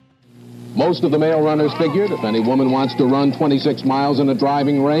Most of the male runners figured if any woman wants to run 26 miles in a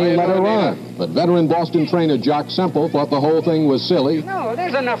driving rain, let her run. But veteran Boston trainer Jock Semple thought the whole thing was silly. No,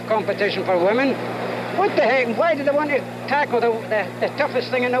 there's enough competition for women. What the heck? Why do they want to tackle the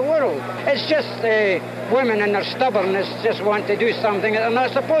toughest thing in the world? It's just women and their stubbornness just want to do something that they're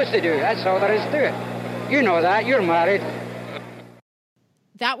not supposed to do. That's all there is to it. You know that. You're married.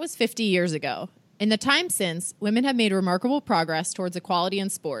 That was 50 years ago. In the time since, women have made remarkable progress towards equality in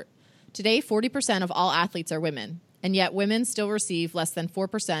sport. Today, 40% of all athletes are women, and yet women still receive less than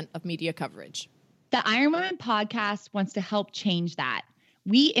 4% of media coverage. The Iron Woman podcast wants to help change that.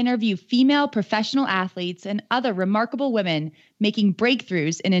 We interview female professional athletes and other remarkable women making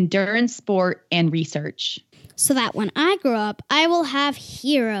breakthroughs in endurance sport and research. So that when I grow up, I will have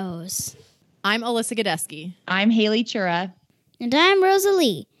heroes. I'm Alyssa Godesky. I'm Haley Chura. And I'm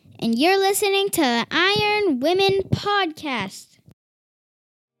Rosalie. And you're listening to the Iron Women podcast.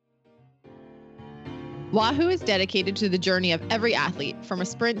 Wahoo is dedicated to the journey of every athlete, from a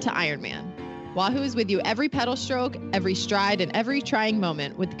sprint to Ironman. Wahoo is with you every pedal stroke, every stride, and every trying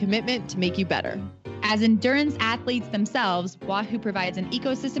moment with the commitment to make you better. As endurance athletes themselves, Wahoo provides an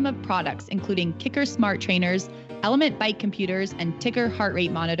ecosystem of products, including Kicker Smart Trainers, Element Bike Computers, and Ticker Heart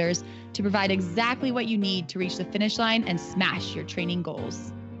Rate Monitors to provide exactly what you need to reach the finish line and smash your training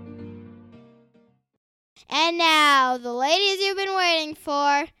goals. And now, the ladies you've been waiting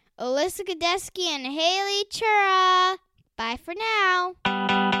for, Alyssa Godesky and Haley Chura. Bye for now.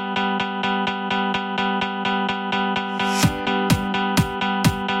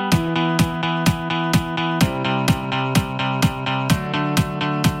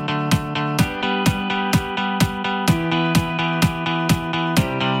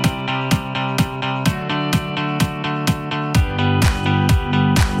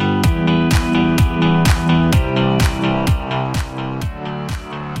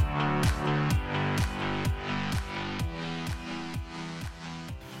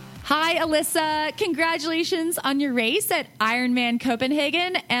 Hi, Alyssa. Congratulations on your race at Ironman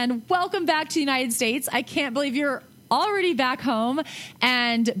Copenhagen, and welcome back to the United States. I can't believe you're already back home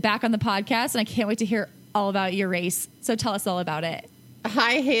and back on the podcast, and I can't wait to hear all about your race. So tell us all about it.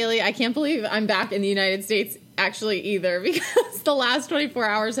 Hi, Haley. I can't believe I'm back in the United States actually either, because the last 24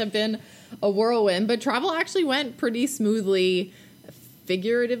 hours have been a whirlwind, but travel actually went pretty smoothly.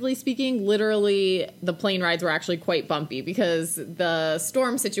 Figuratively speaking, literally, the plane rides were actually quite bumpy because the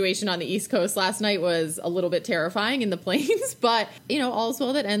storm situation on the East Coast last night was a little bit terrifying in the planes. But, you know, all's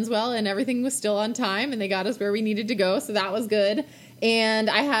well that ends well, and everything was still on time, and they got us where we needed to go. So that was good. And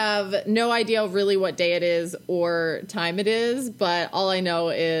I have no idea really what day it is or time it is, but all I know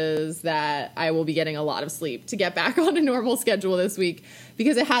is that I will be getting a lot of sleep to get back on a normal schedule this week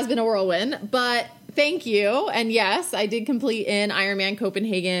because it has been a whirlwind. But thank you. And yes, I did complete in Ironman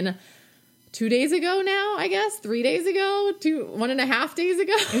Copenhagen 2 days ago now, I guess, 3 days ago, 1.5 days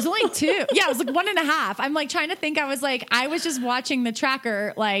ago. It was only 2. Yeah, it was like 1.5. I'm like trying to think. I was just watching the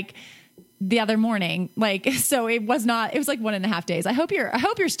tracker like the other morning. Like, so it was like 1.5 days. I hope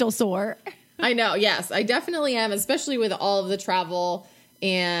you're still sore. I know. Yes, I definitely am, especially with all of the travel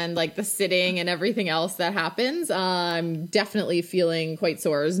and like the sitting and everything else that happens. I'm definitely feeling quite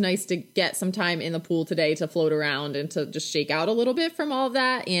sore. It was nice to get some time in the pool today to float around and to just shake out a little bit from all of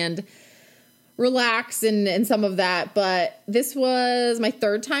that and relax and some of that. But this was my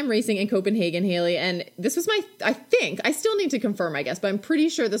third time racing in Copenhagen, Haley. And this was I still need to confirm, I guess, but I'm pretty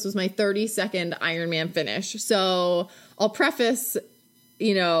sure this was my 32nd Ironman finish. So I'll preface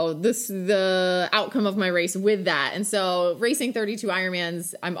the outcome of my race with that. And so racing 32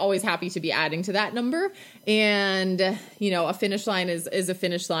 Ironmans, I'm always happy to be adding to that number. And, a finish line is a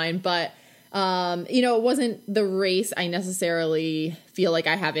finish line, but, it wasn't the race I necessarily feel like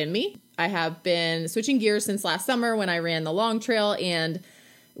I have in me. I have been switching gears since last summer when I ran the long trail, and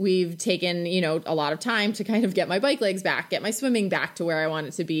we've taken, a lot of time to kind of get my bike legs back, get my swimming back to where I want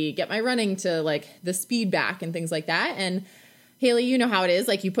it to be, get my running to like the speed back and things like that. And Haley, you know how it is.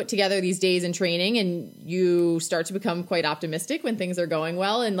 Like, you put together these days in training and you start to become quite optimistic when things are going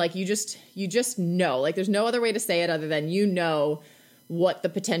well. And like, you just know, like, there's no other way to say it other than, what the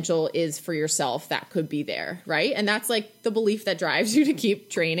potential is for yourself that could be there. Right. And that's like the belief that drives you to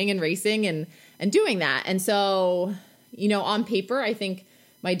keep training and racing and doing that. And so, on paper, I think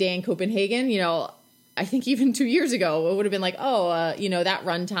my day in Copenhagen, I think even 2 years ago, it would have been like, that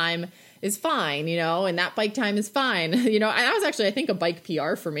run time is fine, and that bike time is fine. And that was actually, I think, a bike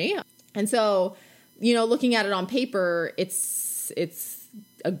PR for me. And so, looking at it on paper, it's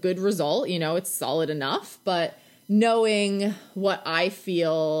a good result, it's solid enough, but knowing what I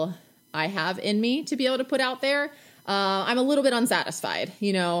feel I have in me to be able to put out there, I'm a little bit unsatisfied.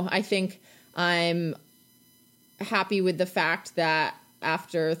 You know, I think I'm happy with the fact that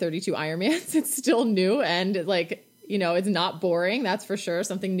after 32 Ironmans, it's still new and like, you know, it's not boring. That's for sure.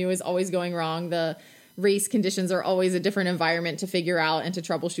 Something new is always going wrong. The race conditions are always a different environment to figure out and to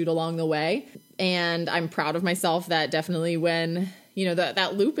troubleshoot along the way. And I'm proud of myself that definitely when, you know,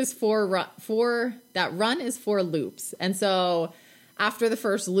 that loop is that run is 4 loops. And so after the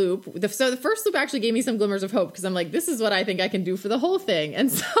first loop, the first loop actually gave me some glimmers of hope because I'm like, this is what I think I can do for the whole thing.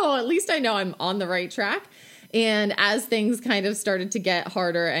 And so at least I know I'm on the right track. And as things kind of started to get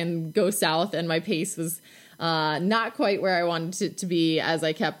harder and go south and my pace was not quite where I wanted it to be as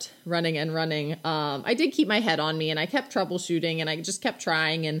I kept running and running, I did keep my head on me and I kept troubleshooting and I just kept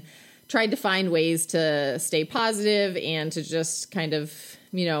trying and tried to find ways to stay positive and to just kind of,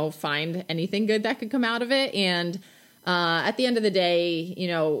 you know, find anything good that could come out of it. And at the end of the day, you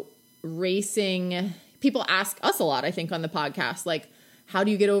know, racing, people ask us a lot, I think, on the podcast, like, how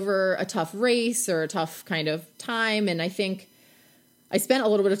do you get over a tough race or a tough kind of time? And I think I spent a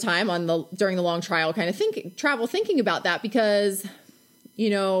little bit of time during the long trial kind of thinking about that because, you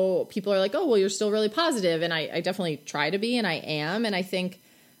know, people are like, oh, well, you're still really positive. And I definitely try to be, and I am. And I think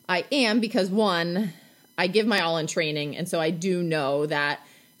I am because, one, I give my all in training. And so I do know that,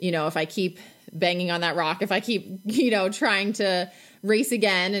 you know, if I keep banging on that rock, if I keep, you know, trying to race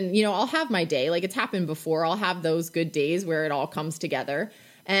again and, you know, I'll have my day. Like it's happened before. I'll have those good days where it all comes together.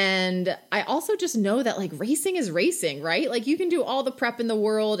 And I also just know that like racing is racing, right? Like you can do all the prep in the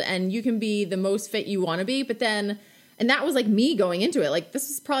world and you can be the most fit you want to be, but then, and that was like me going into it. Like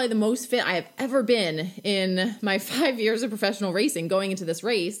this is probably the most fit I have ever been in my 5 years of professional racing going into this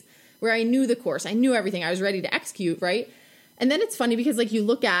race where I knew the course. I knew everything. I was ready to execute, right? And then it's funny because like you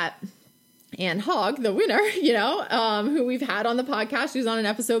look at Anne Hogg, the winner, you know, who we've had on the podcast, who's on an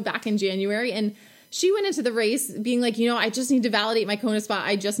episode back in January. And she went into the race being like, you know, I just need to validate my Kona spot.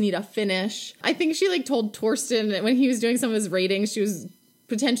 I just need a finish. I think she like told Torsten when he was doing some of his ratings, she was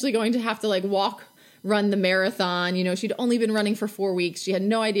potentially going to have to like run the marathon. You know, she'd only been running for 4 weeks. She had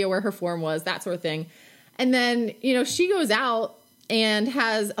no idea where her form was, that sort of thing. And then, you know, she goes out and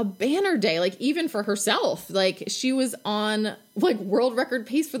has a banner day, like even for herself. Like she was on like world record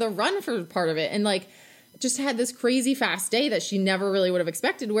pace for the run for part of it. And like just had this crazy fast day that she never really would have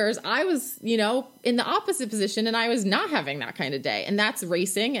expected. Whereas I was, you know, in the opposite position and I was not having that kind of day. And that's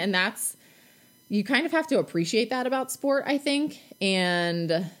racing. And that's, you kind of have to appreciate that about sport, I think.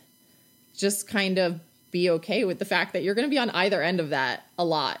 And just kind of be okay with the fact that you're going to be on either end of that a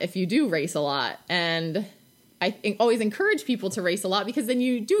lot if you do race a lot. And I always encourage people to race a lot because then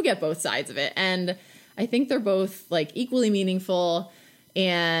you do get both sides of it. And I think they're both like equally meaningful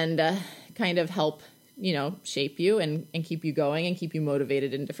and kind of help, you know, shape you and keep you going and keep you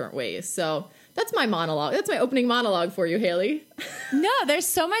motivated in different ways. So that's my monologue. That's my opening monologue for you, Haley. No, there's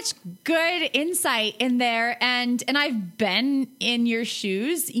so much good insight in there. And I've been in your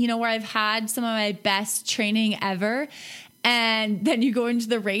shoes, you know, where I've had some of my best training ever. And then you go into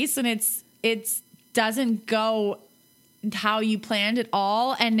the race and it's doesn't go how you planned at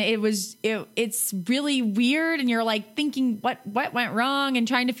all. And it's really weird. And you're like thinking what went wrong and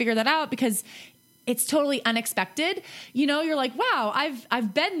trying to figure that out because it's totally unexpected. You know, you're like, wow,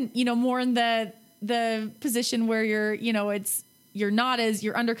 I've been, you know, more in the position where you're, you know, you're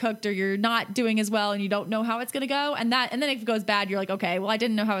undercooked or you're not doing as well and you don't know how it's going to go. And then if it goes bad, you're like, okay, well, I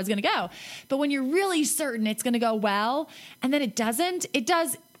didn't know how it was going to go. But when you're really certain it's going to go well and then it doesn't,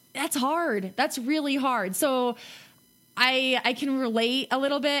 that's hard. That's really hard. So I can relate a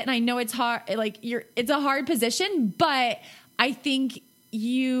little bit and I know it's hard, like it's a hard position, but I think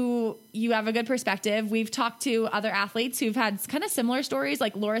you have a good perspective. We've talked to other athletes who've had kind of similar stories.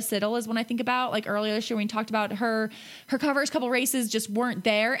 Like Laura Siddle is one I think about. Like earlier this year, we talked about her first couple races just weren't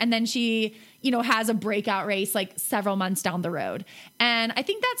there. And then she, you know, has a breakout race like several months down the road. And I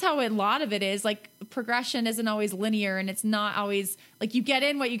think that's how a lot of it is. Like progression isn't always linear and it's not always like you get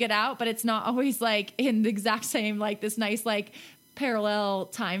in what you get out, but it's not always like in the exact same, like this nice, like parallel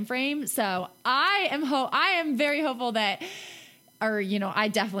time frame. So I am very hopeful that, or, you know, I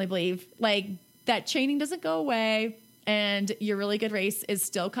definitely believe like that training doesn't go away and your really good race is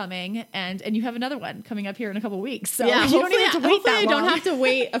still coming and you have another one coming up here in a couple of weeks. So yeah, you don't even have to wait that long. I don't have to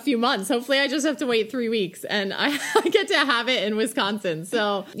wait a few months. Hopefully I just have to wait 3 weeks and I get to have it in Wisconsin.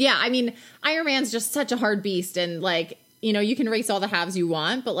 So yeah, I mean, Ironman's just such a hard beast and like, you know, you can race all the halves you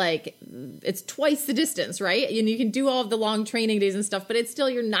want, but like it's twice the distance, right? And you can do all of the long training days and stuff, but it's still,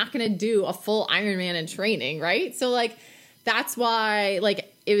 you're not going to do a full Ironman in training, right? So like, that's why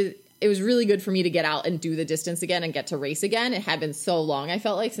like it was really good for me to get out and do the distance again and get to race again. It had been so long, I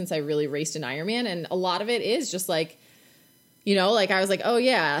felt like, since I really raced an Ironman. And a lot of it is just like You know, like I was like, oh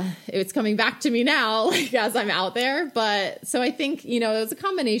yeah, it's coming back to me now, like as I'm out there. But so I think, you know, it was a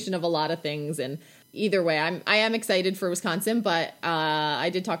combination of a lot of things. And either way, I am excited for Wisconsin, but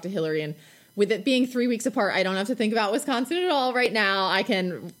I did talk to Hillary, and with it being 3 weeks apart, I don't have to think about Wisconsin at all right now. I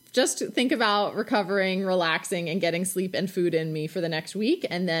can just think about recovering, relaxing, and getting sleep and food in me for the next week.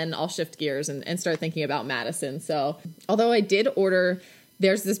 And then I'll shift gears and start thinking about Madison. So although I did order,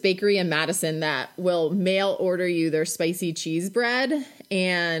 there's this bakery in Madison that will mail order you their spicy cheese bread,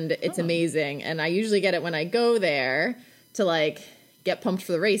 and it's amazing. And I usually get it when I go there to like get pumped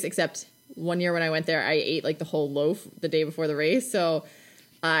for the race, except one year when I went there, I ate like the whole loaf the day before the race. So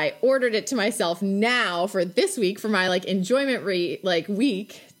I ordered it to myself now for this week for my like enjoyment rate, like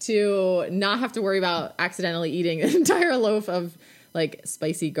week, to not have to worry about accidentally eating an entire loaf of like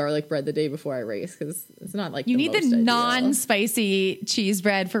spicy garlic bread the day before I race, because it's not like you need the non-spicy cheese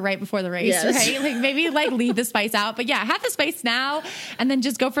bread for right before the race, right? Like maybe like leave the spice out, but yeah, have the spice now and then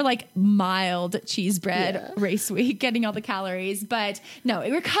just go for like mild cheese bread race week, getting all the calories. But no,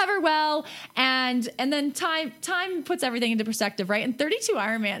 recover well, and then time puts everything into perspective, right? And 32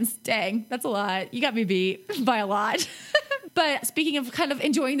 Ironmans, dang, that's a lot. You got me beat by a lot. But speaking of kind of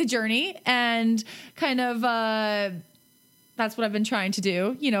enjoying the journey and kind of that's what I've been trying to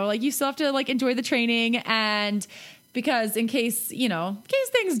do. You know, like you still have to like enjoy the training, and because in case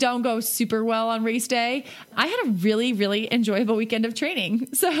things don't go super well on race day, I had a really, really enjoyable weekend of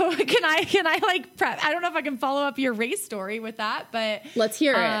training. So can I like prep? I don't know if I can follow up your race story with that, but let's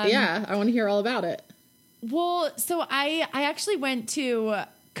hear it. Yeah. I want to hear all about it. Well, so I actually went to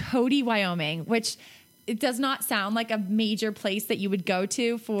Cody, Wyoming, which it does not sound like a major place that you would go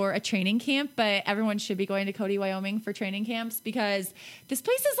to for a training camp, but everyone should be going to Cody, Wyoming for training camps, because this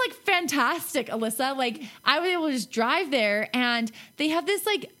place is like fantastic, Alyssa. Like I was able to just drive there, and they have this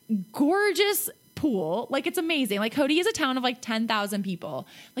like gorgeous pool. Like it's amazing. Like Cody is a town of like 10,000 people.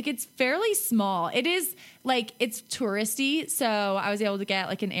 Like it's fairly small. It is like it's touristy. So I was able to get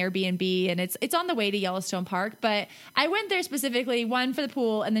like an Airbnb, and it's on the way to Yellowstone Park, but I went there specifically, one, for the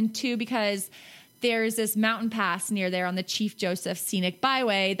pool, and then two, because there's this mountain pass near there on the Chief Joseph Scenic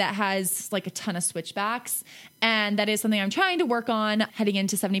Byway that has like a ton of switchbacks. And that is something I'm trying to work on heading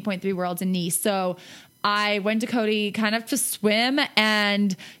into 70.3 Worlds in Nice. So I went to Cody kind of to swim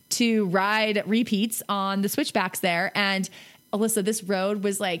and to ride repeats on the switchbacks there. And Alyssa, this road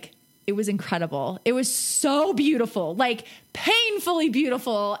was like, it was incredible. It was so beautiful, like painfully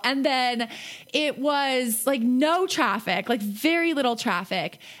beautiful. And then it was like no traffic, like very little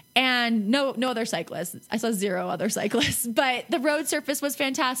traffic, and no other cyclists. I saw zero other cyclists, but the road surface was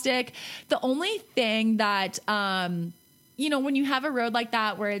fantastic. The only thing that, when you have a road like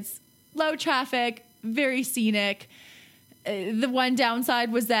that where it's low traffic, very scenic, the one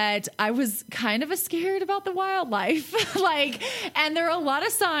downside was that I was kind of scared about the wildlife. And there are a lot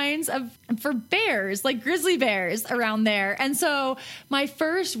of signs for bears, like grizzly bears around there. And so my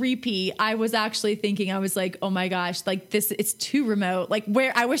first repeat, I was actually thinking, I was like, oh my gosh, like it's too remote. Like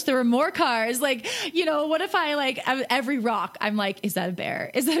I wish there were more cars. Like, what if I like every rock, I'm like, is that a bear?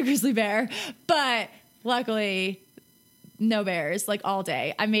 Is that a grizzly bear? But luckily, no bears, like all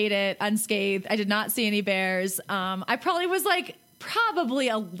day. I made it unscathed. I did not see any bears. I probably was probably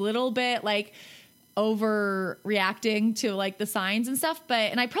a little bit like overreacting to like the signs and stuff,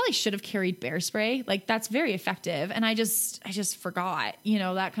 and I probably should have carried bear spray. Like that's very effective. And I just forgot,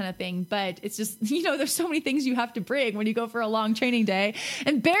 that kind of thing. But it's just, there's so many things you have to bring when you go for a long training day,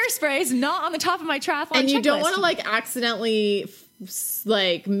 and bear spray is not on the top of my triathlon And you checklist. don't want to like accidentally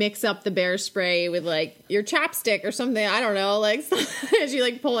like mix up the bear spray with like your chapstick or something. I don't know, like as you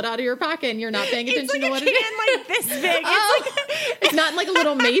like pull it out of your pocket and you're not paying attention to what it is. Like this big. It's not like a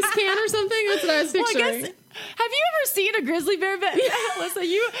little mace can or something. That's what I was picturing. Well, have you ever seen a grizzly bear? Alyssa,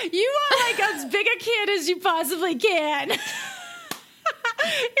 you are like as big a kid as you possibly can. Your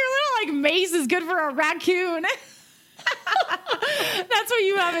little like mace is good for a raccoon. That's what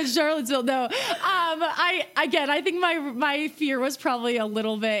you have in Charlottesville. No, I think my fear was probably a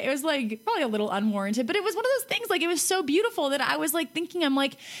little bit. It was like probably a little unwarranted, but it was one of those things. Like it was so beautiful that I was like thinking, I'm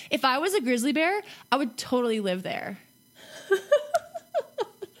like, if I was a grizzly bear, I would totally live there.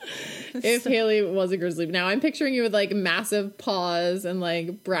 If Haley was a grizzly, now I'm picturing you with like massive paws and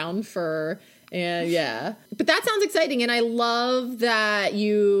like brown fur, and yeah. But that sounds exciting, and I love that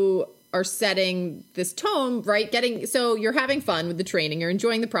you are setting this tone, right? So you're having fun with the training, you're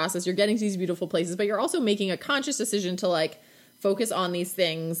enjoying the process, you're getting to these beautiful places, but you're also making a conscious decision to like focus on these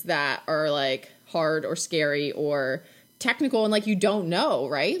things that are like hard or scary or technical and like you don't know,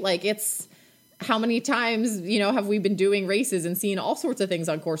 right? Like it's how many times, have we been doing races and seeing all sorts of things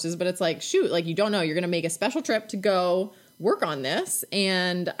on courses, but it's like, shoot, like you don't know, you're going to make a special trip to go work on this,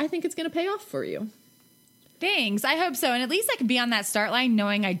 and I think it's going to pay off for you. Thanks. I hope so. And at least I could be on that start line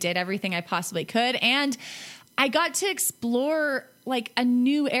knowing I did everything I possibly could. And I got to explore like a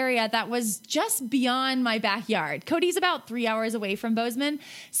new area that was just beyond my backyard. Cody's about 3 hours away from Bozeman.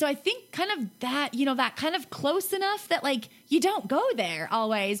 So I think kind of that, that kind of close enough that like you don't go there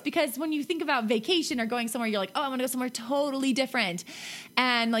always, because when you think about vacation or going somewhere, you're like, oh, I want to go somewhere totally different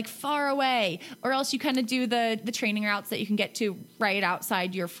and like far away, or else you kind of do the training routes that you can get to right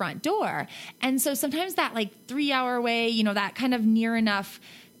outside your front door. And so sometimes that like 3 hour away, that kind of near enough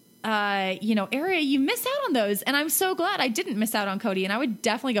area, you miss out on those. And I'm so glad I didn't miss out on Cody, and I would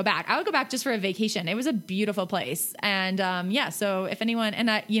definitely go back. I would go back just for a vacation. It was a beautiful place. And, so if anyone,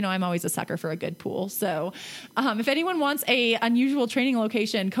 and I'm always a sucker for a good pool. So, if anyone wants a unusual training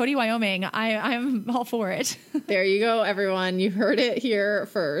location, Cody, Wyoming, I'm all for it. There you go, everyone. You heard it here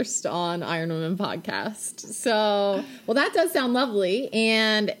first on Iron Women Podcast. So, well, that does sound lovely.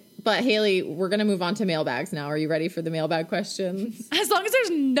 But Haley, we're going to move on to mailbags now. Are you ready for the mailbag questions? As long as there's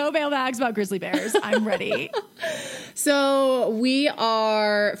no mailbags about grizzly bears, I'm ready. So we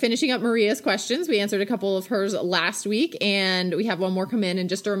are finishing up Maria's questions. We answered a couple of hers last week, and we have one more come in. And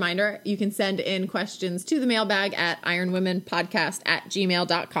just a reminder, you can send in questions to the mailbag at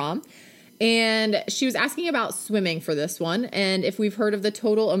ironwomenpodcast@gmail.com. And she was asking about swimming for this one, and if we've heard of the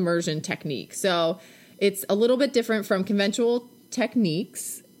total immersion technique. So it's a little bit different from conventional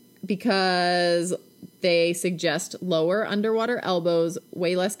techniques, because they suggest lower underwater elbows,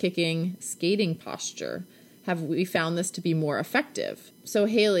 way less kicking, skating posture. Have we found this to be more effective? So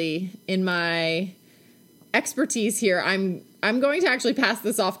Haley, in my expertise here, I'm going to actually pass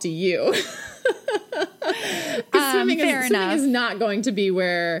this off to you. Swimming is not going to be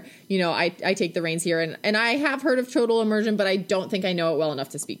where, I take the reins here. And I have heard of total immersion, but I don't think I know it well enough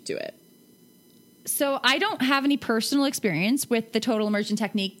to speak to it. So I don't have any personal experience with the total immersion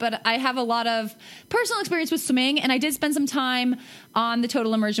technique, but I have a lot of personal experience with swimming, and I did spend some time on the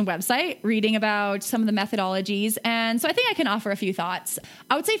total immersion website reading about some of the methodologies, and so I think I can offer a few thoughts.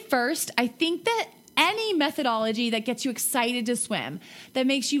 I would say first, I think that any methodology that gets you excited to swim, that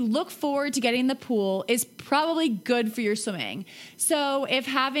makes you look forward to getting in the pool, is probably good for your swimming. So if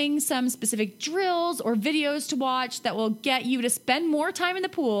having some specific drills or videos to watch that will get you to spend more time in the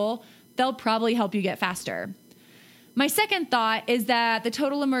pool, they'll probably help you get faster. My second thought is that the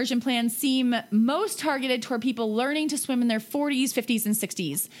total immersion plans seem most targeted toward people learning to swim in their 40s, 50s, and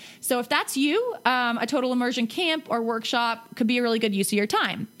 60s. So if that's you, a total immersion camp or workshop could be a really good use of your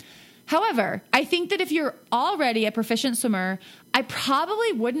time. However, I think that if you're already a proficient swimmer, I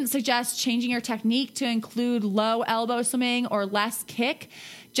probably wouldn't suggest changing your technique to include low elbow swimming or less kick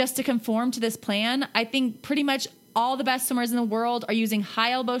just to conform to this plan. I think pretty much all the best swimmers in the world are using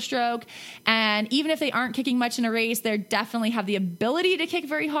high elbow stroke. And even if they aren't kicking much in a race, they definitely have the ability to kick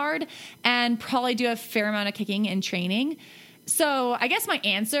very hard and probably do a fair amount of kicking in training. So I guess my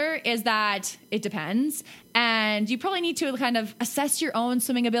answer is that it depends. And you probably need to kind of assess your own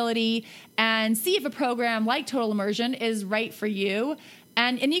swimming ability and see if a program like Total Immersion is right for you.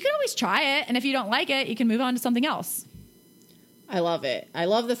 And you can always try it. And if you don't like it, you can move on to something else. I love it. I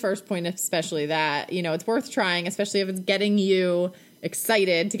love the first point, especially that, it's worth trying, especially if it's getting you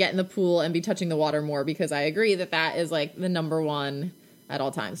excited to get in the pool and be touching the water more, because I agree that is like the number one at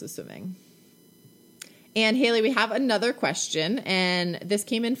all times with swimming. And Haley, we have another question, and this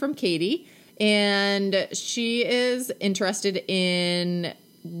came in from Katie, and she is interested in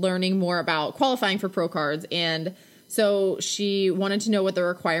learning more about qualifying for pro cards. And so she wanted to know what the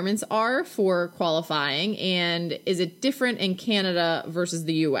requirements are for qualifying, and is it different in Canada versus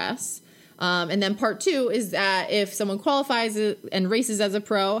the U.S.? And then part two is that if someone qualifies and races as a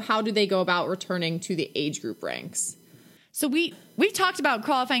pro, how do they go about returning to the age group ranks? So we've talked about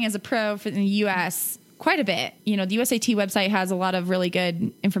qualifying as a pro in the U.S. quite a bit. The USAT website has a lot of really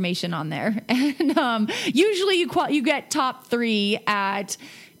good information on there, and usually you get top three at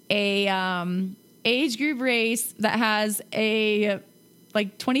a age group race that has a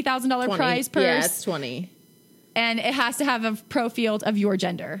like $20,000 prize purse. Yeah, it's 20. And it has to have a pro field of your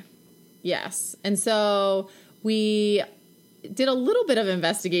gender. Yes. And so we did a little bit of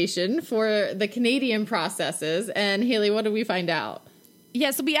investigation for the Canadian processes. And Haley, what did we find out?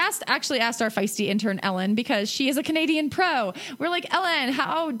 Yeah, so we actually asked our feisty intern, Ellen, because she is a Canadian pro. We're like, Ellen,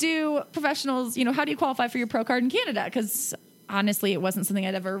 how do professionals, how do you qualify for your pro card in Canada? Because honestly, it wasn't something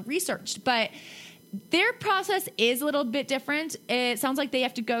I'd ever researched. But their process is a little bit different. It sounds like they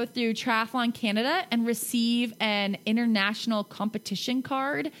have to go through Triathlon Canada and receive an international competition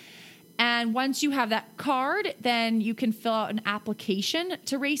card. And once you have that card, then you can fill out an application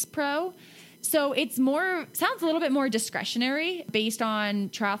to Race Pro. So it's sounds a little bit more discretionary based on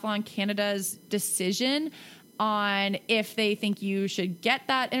Triathlon Canada's decision on if they think you should get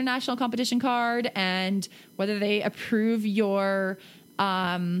that international competition card and whether they approve your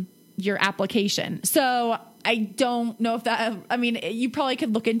application. So I don't know if that, I mean, you probably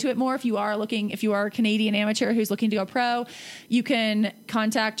could look into it more if you are a Canadian amateur who's looking to go pro. You can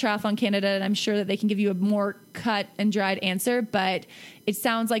contact Triathlon Canada, and I'm sure that they can give you a more cut and dried answer, but it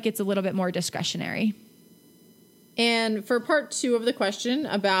sounds like it's a little bit more discretionary. And for part 2 of the question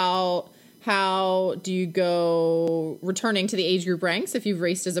about how do you go returning to the age group ranks if you've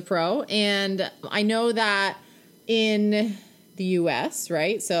raced as a pro, and I know that in the US,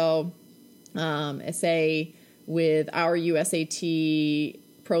 right? So say with our USAT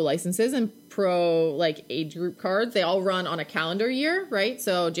pro licenses and pro like age group cards, they all run on a calendar year, right?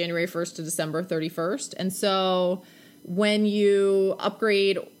 So January 1st to December 31st. And so when you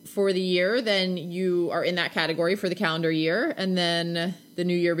upgrade for the year, then you are in that category for the calendar year. And then the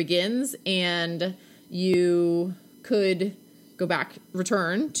new year begins and you could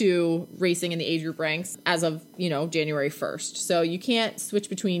return to racing in the age group ranks as of, January 1st. So you can't switch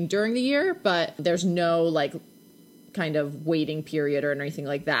between during the year, but there's no like kind of waiting period or anything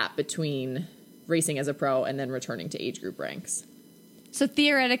like that between racing as a pro and then returning to age group ranks. So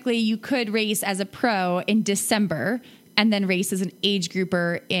theoretically, you could race as a pro in December and then race as an age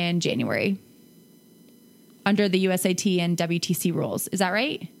grouper in January under the USAT and WTC rules. Is that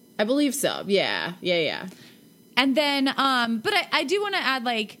right? I believe so. Yeah. And then, but I do want to add,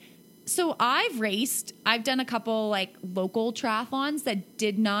 so I've done a couple local triathlons that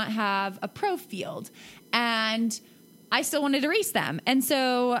did not have a pro field, and I still wanted to race them. And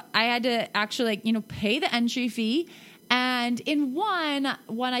so I had to actually pay the entry fee. And in one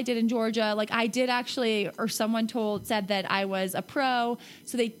I did in Georgia, I did actually, or someone said that I was a pro.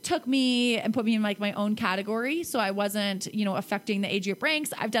 So they took me and put me in my own category. So I wasn't, affecting the age group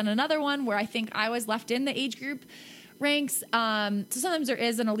ranks. I've done another one where I think I was left in the age group ranks. So sometimes there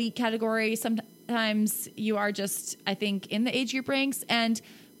is an elite category. Sometimes you are just, I think, in the age group ranks. And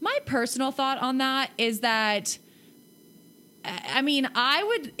my personal thought on that is that, I mean,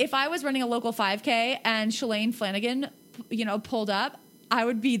 if I was running a local 5K and Shalane Flanagan, pulled up, I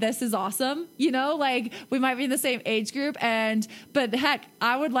would be, this is awesome. We might be in the same age group but heck,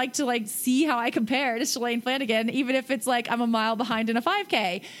 I would like to see how I compare to Shalane Flanagan, even if it's I'm a mile behind in a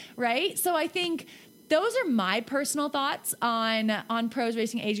 5K. Right. So I think those are my personal thoughts on pros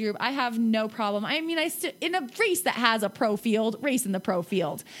racing age group. I have no problem. I mean, in a race that has a pro field, race in the pro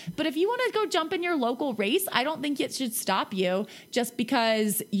field. But if you want to go jump in your local race, I don't think it should stop you just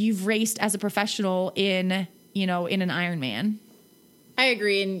because you've raced as a professional in an Ironman. I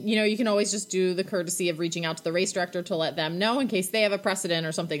agree. And, you can always just do the courtesy of reaching out to the race director to let them know in case they have a precedent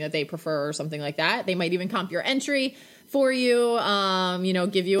or something that they prefer or something like that. They might even comp your entry for you,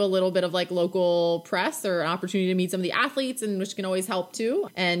 give you a little bit of local press or an opportunity to meet some of the athletes, and which can always help too.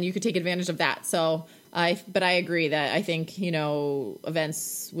 And you could take advantage of that. So but I agree that I think,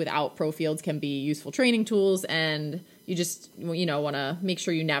 events without pro fields can be useful training tools, and you just, want to make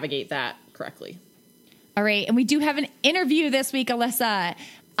sure you navigate that correctly. All right. And we do have an interview this week, Alyssa.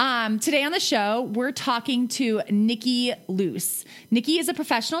 Today on the show, we're talking to Nikki Luce. Nikki is a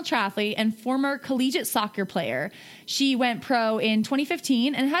professional triathlete and former collegiate soccer player. She went pro in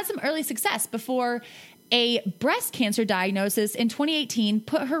 2015 and had some early success before a breast cancer diagnosis in 2018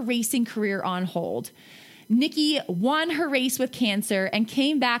 put her racing career on hold. Nikki won her race with cancer and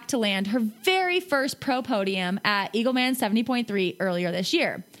came back to land her very first pro podium at Eagleman 70.3 earlier this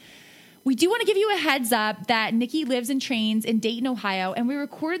year. We do want to give you a heads up that Nikki lives and trains in Dayton, Ohio, and we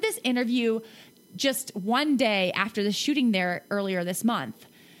recorded this interview just one day after the shooting there earlier this month.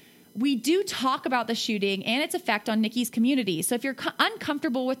 We do talk about the shooting and its effect on Nikki's community. So if you're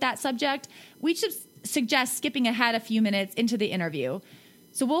uncomfortable with that subject, we should suggest skipping ahead a few minutes into the interview.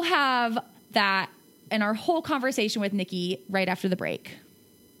 So we'll have that and our whole conversation with Nikki right after the break.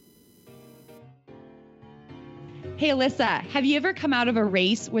 Hey, Alyssa, have you ever come out of a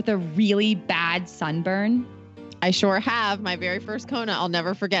race with a really bad sunburn? I sure have. My very first Kona, I'll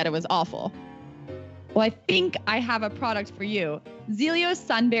never forget. It was awful. Well, I think I have a product for you. Zealios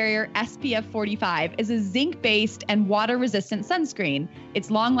Sun Barrier SPF 45 is a zinc-based and water-resistant sunscreen. It's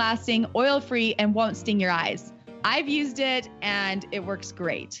long-lasting, oil-free, and won't sting your eyes. I've used it, and it works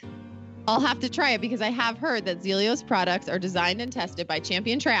great. I'll have to try it because I have heard that Zealios products are designed and tested by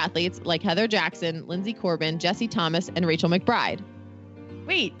champion triathletes like Heather Jackson, Lindsay Corbin, Jesse Thomas, and Rachel McBride.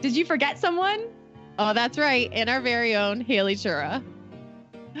 Wait, did you forget someone? Oh, that's right. And our very own Haley Chura.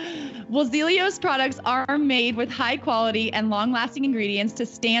 Well, Zelios products are made with high quality and long-lasting ingredients to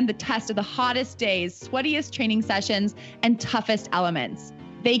stand the test of the hottest days, sweatiest training sessions, and toughest elements.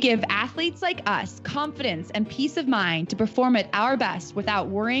 They give athletes like us confidence and peace of mind to perform at our best without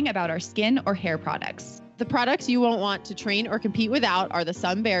worrying about our skin or hair products. The products you won't want to train or compete without are the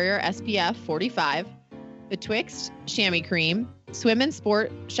Sun Barrier SPF 45, the Twixt Chamois Cream, Swim and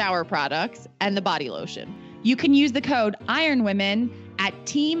Sport shower products, and the body lotion. You can use the code IRONWOMEN at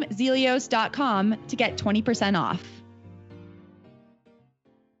teamzelios.com to get 20% off.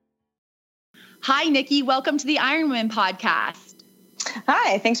 Hi, Nikki. Welcome to the Iron Women podcast.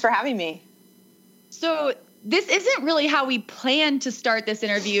 Hi, thanks for having me. So this isn't really how we planned to start this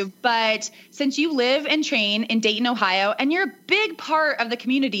interview, but since you live and train in Dayton, Ohio, and you're a big part of the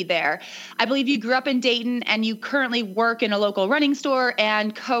community there, I believe you grew up in Dayton and you currently work in a local running store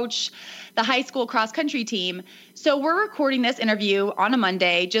and coach the high school cross-country team. So we're recording this interview on a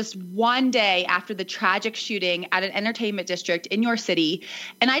Monday, just one day after the tragic shooting at an entertainment district in your city.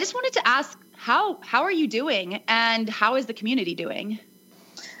 And I just wanted to ask, how are you doing and how is the community doing?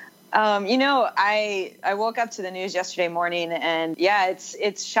 I woke up to the news yesterday morning and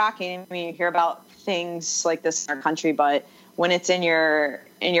it's shocking. I mean, you hear about things like this in our country, but when it's in your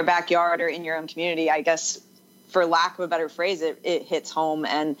backyard or in your own community, I guess for lack of a better phrase, it hits home.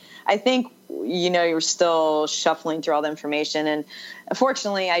 And I think, you're still shuffling through all the information. And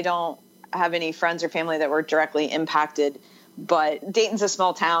fortunately, I don't have any friends or family that were directly impacted. But Dayton's a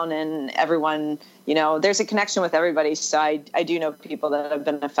small town and everyone, there's a connection with everybody. So I do know people that have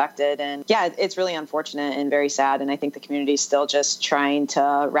been affected. And yeah, it's really unfortunate and very sad. And I think the community is still just trying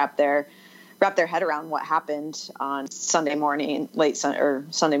to wrap their head around what happened on Sunday morning,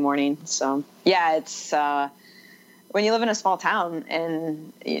 Sunday morning. So yeah, it's when you live in a small town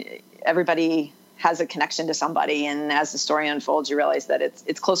and everybody has a connection to somebody. And as the story unfolds, you realize that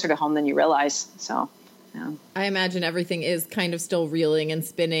it's closer to home than you realize. So yeah. I imagine everything is kind of still reeling and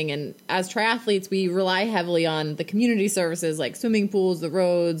spinning. And as triathletes, we rely heavily on the community services like swimming pools, the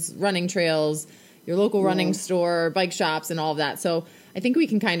roads, running trails, your local running store, bike shops, and all of that. So I think we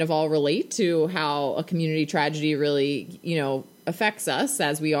can kind of all relate to how a community tragedy really, affects us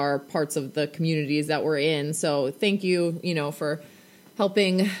as we are parts of the communities that we're in. So thank you, for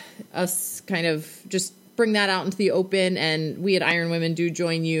helping us kind of just bring that out into the open. And we at Iron Women do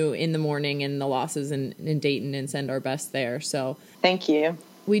join you in the mourning and the losses in Dayton and send our best there. So thank you.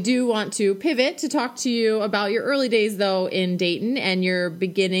 We do want to pivot to talk to you about your early days, though, in Dayton and your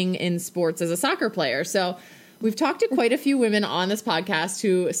beginning in sports as a soccer player. So we've talked to quite a few women on this podcast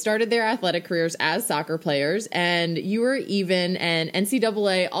who started their athletic careers as soccer players, and you were even an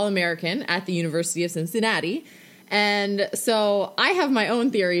NCAA All-American at the University of Cincinnati. And so I have my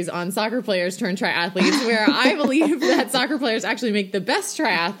own theories on soccer players turned triathletes, where I believe that soccer players actually make the best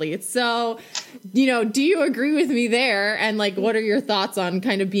triathletes. So, do you agree with me there? And what are your thoughts on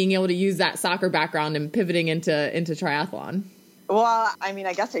kind of being able to use that soccer background and pivoting into triathlon? Well, I mean,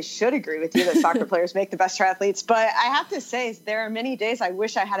 I guess I should agree with you that soccer players make the best triathletes, but I have to say there are many days I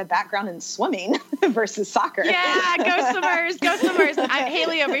wish I had a background in swimming versus soccer. Yeah, go swimmers, go swimmers.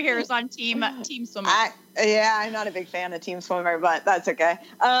 Haley over here is on team swimmer. I'm not a big fan of team swimmer, but that's okay.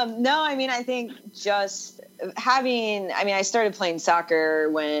 No, I mean, I think just I started playing soccer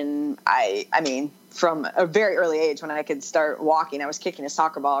when from a very early age, when I could start walking. I was kicking a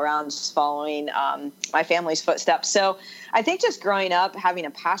soccer ball around, just following my family's footsteps. So I think just growing up, having a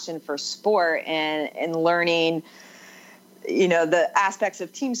passion for sport and learning, the aspects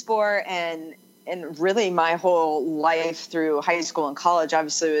of team sport and really my whole life through high school and college,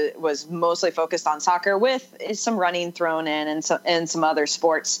 obviously was mostly focused on soccer with some running thrown in and some other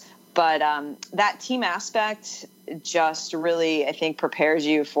sports. But that team aspect just really, I think, prepares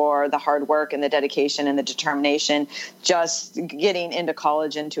you for the hard work and the dedication and the determination, just getting into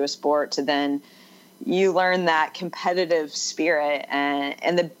college, into a sport, to then you learn that competitive spirit.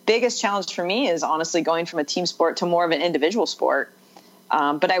 And the biggest challenge for me is honestly going from a team sport to more of an individual sport.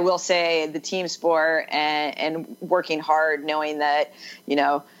 But I will say the team sport and working hard, knowing that,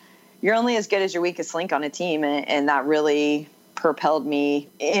 you're only as good as your weakest link on a team. And that really propelled me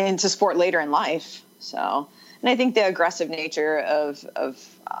into sport later in life. So, and I think the aggressive nature of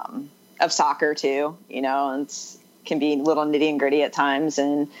soccer too, can be a little nitty and gritty at times.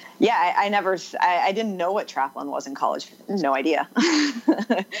 And yeah, I didn't know what triathlon was in college. No idea.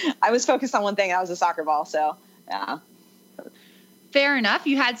 I was focused on one thing. I was a soccer ball. So yeah. Fair enough.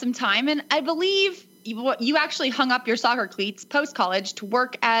 You had some time, and I believe you actually hung up your soccer cleats post-college to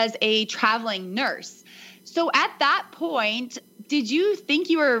work as a traveling nurse. So at that point, did you think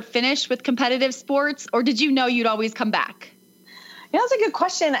you were finished with competitive sports, or did you know you'd always come back? That's a good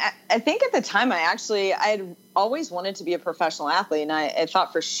question. I think at the time I had always wanted to be a professional athlete, and I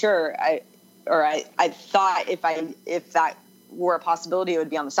thought for sure I thought if that were a possibility, it would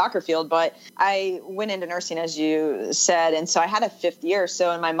be on the soccer field. But I went into nursing, as you said, and so I had a 5th year.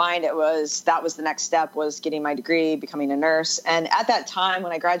 So in my mind, that was the next step, was getting my degree, becoming a nurse. And at that time,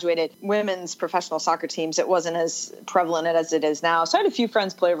 when I graduated, women's professional soccer teams, it wasn't as prevalent as it is now. So I had a few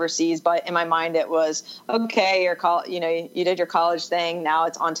friends play overseas, but in my mind, it was okay. You did your college thing. Now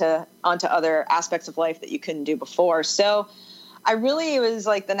it's onto other aspects of life that you couldn't do before. So it was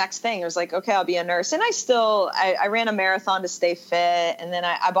like the next thing. It was like, okay, I'll be a nurse. And I ran a marathon to stay fit. And then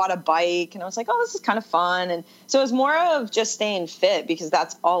I bought a bike, and I was like, oh, this is kind of fun. And so it was more of just staying fit, because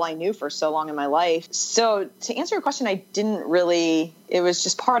that's all I knew for so long in my life. So to answer your question, it was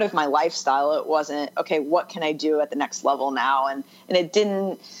just part of my lifestyle. It wasn't, okay, what can I do at the next level now? And that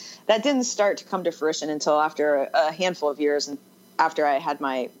didn't start to come to fruition until after a handful of years, and after I had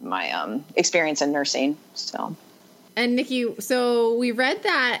my experience in nursing. So. And Nikki, so we read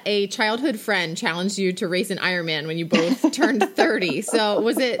that a childhood friend challenged you to race an Ironman when you both turned 30. So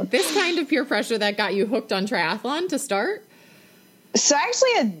was it this kind of peer pressure that got you hooked on triathlon to start? So I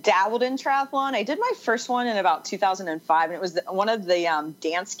actually had dabbled in triathlon. I did my first one in about 2005, and it was one of the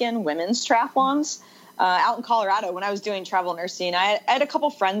Danskin women's triathlons out in Colorado when I was doing travel nursing. I had a couple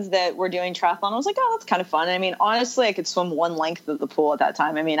friends that were doing triathlon. I was like, oh, that's kind of fun. I mean, honestly, I could swim one length of the pool at that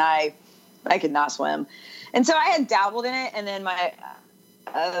time. I mean, I could not swim. And so I had dabbled in it, and then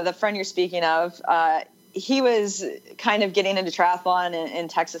the friend you're speaking of, he was kind of getting into triathlon in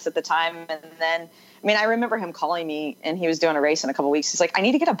Texas at the time. And then, I mean, I remember him calling me, and he was doing a race in a couple of weeks. He's like, I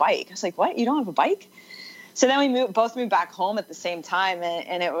need to get a bike. I was like, what? You don't have a bike? So then we both moved back home at the same time,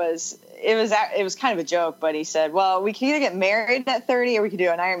 and it was kind of a joke. But he said, well, we can either get married at 30 or we could do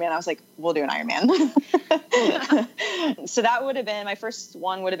an Ironman. I was like, we'll do an Ironman. So that would have been, my first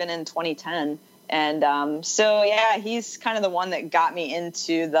one would have been in 2010. And so, yeah, he's kind of the one that got me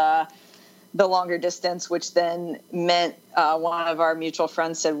into the longer distance, which then meant one of our mutual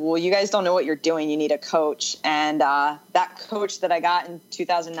friends said, well, you guys don't know what you're doing. You need a coach. And that coach that I got in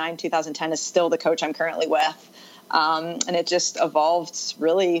 2009, 2010 is still the coach I'm currently with. And it just evolved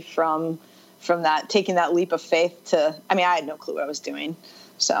really from that, taking that leap of faith to, I mean, I had no clue what I was doing.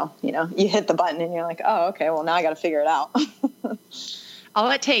 So, you hit the button and you're like, oh, okay, well, now I got to figure it out. All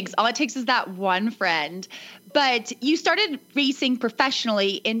it takes is that one friend. But you started racing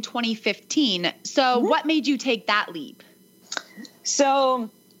professionally in 2015. So what made you take that leap? So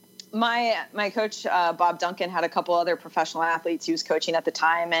my coach, Bob Duncan, had a couple other professional athletes he was coaching at the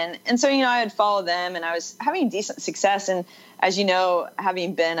time. And so, I had followed them, and I was having decent success. And as you know,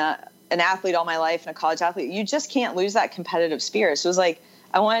 having been an athlete all my life and a college athlete, you just can't lose that competitive spirit. So it was like,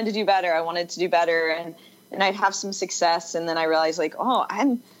 I wanted to do better. And I'd have some success. And then I realized, like, oh,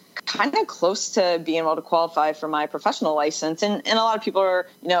 I'm kind of close to being able to qualify for my professional license. And a lot of people are,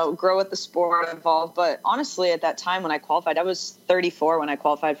 grow with the sport involved. But honestly, at that time when I qualified, I was 34 when I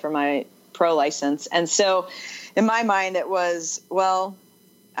qualified for my pro license. And so in my mind, it was, well,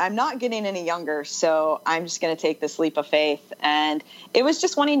 I'm not getting any younger, so I'm just going to take this leap of faith. And it was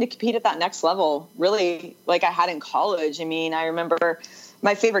just wanting to compete at that next level, really, like I had in college. I mean, I remember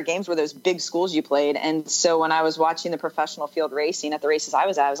my favorite games were those big schools you played. And so when I was watching the professional field racing at the races I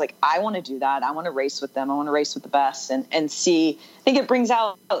was at, I was like, I want to do that. I want to race with them. I want to race with the best and see. I think it brings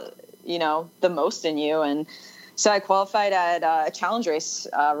out, the most in you. And so I qualified at a challenge race,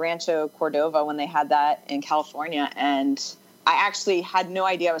 Rancho Cordova, when they had that in California. And I actually had no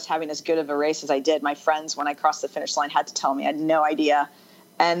idea I was having as good of a race as I did. My friends, when I crossed the finish line, had to tell me. I had no idea.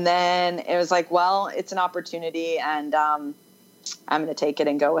 And then it was like, well, it's an opportunity, and I'm going to take it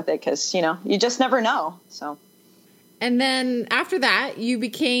and go with it because, you just never know. So. And then after that, you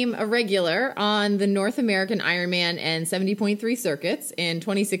became a regular on the North American Ironman and 70.3 circuits in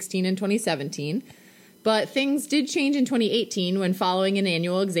 2016 and 2017. But things did change in 2018 when, following an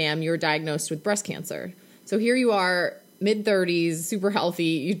annual exam, you were diagnosed with breast cancer. So here you are, mid-30s, super healthy.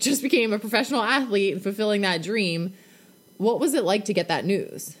 You just became a professional athlete, fulfilling that dream. What was it like to get that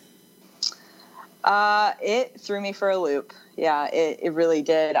news? It threw me for a loop. Yeah, it really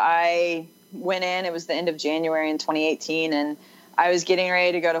did. I went in, it was the end of January in 2018, and I was getting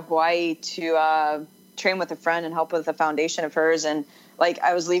ready to go to Hawaii to train with a friend and help with a foundation of hers. And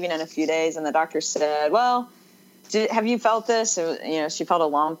I was leaving in a few days, and the doctor said, well, have you felt this? She felt a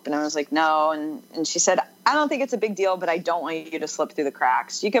lump, and I was like, no. And she said, I don't think it's a big deal, but I don't want you to slip through the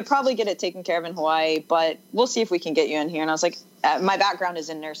cracks. You could probably get it taken care of in Hawaii, but we'll see if we can get you in here. And I was like, my background is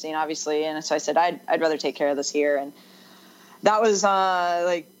in nursing, obviously. And so I said, I'd rather take care of this here. And that was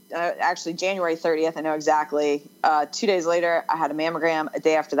actually January 30th, I know exactly. 2 days later, I had a mammogram. A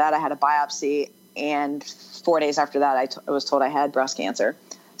day after that, I had a biopsy. And 4 days after that, I was told I had breast cancer.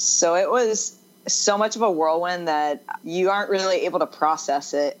 So it was so much of a whirlwind that you aren't really able to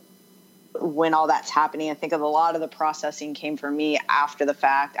process it when all that's happening. I think a lot of the processing came for me after the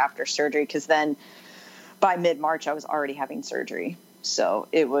fact, after surgery, because then by mid-March, I was already having surgery. So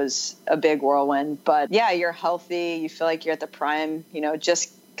it was a big whirlwind. But yeah, you're healthy. You feel like you're at the prime,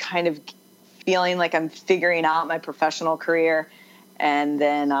 just kind of feeling like I'm figuring out my professional career. And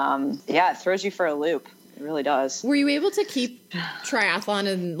then, it throws you for a loop. It really does. Were you able to keep triathlon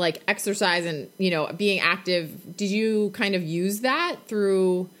and like exercise and, being active? Did you kind of use that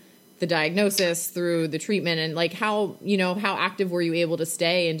through the diagnosis, through the treatment, and like how active were you able to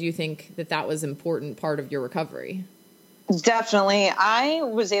stay? And do you think that was an important part of your recovery? Definitely. I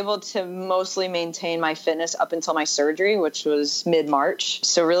was able to mostly maintain my fitness up until my surgery, which was mid-March.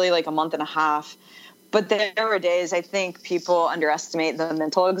 So really like a month and a half. But there were days, I think people underestimate the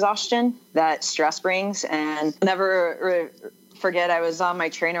mental exhaustion that stress brings. And I'll never forget, I was on my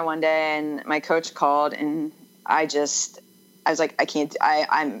trainer one day and my coach called, and I was like,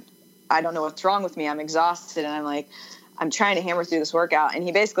 I don't know what's wrong with me. I'm exhausted. And I'm like, I'm trying to hammer through this workout. And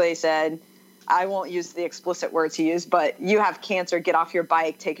he basically said, I won't use the explicit words he used, but you have cancer, get off your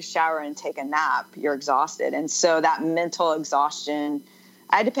bike, take a shower, and take a nap. You're exhausted. And so that mental exhaustion,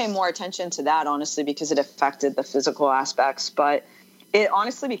 I had to pay more attention to that, honestly, because it affected the physical aspects. But it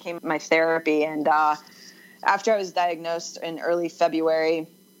honestly became my therapy. And after I was diagnosed in early February,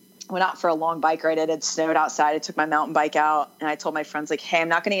 I went out for a long bike ride. It had snowed outside. I took my mountain bike out, and I told my friends, like, hey, I'm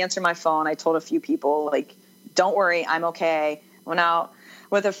not going to answer my phone. I told a few people, like, don't worry, I'm okay. I went out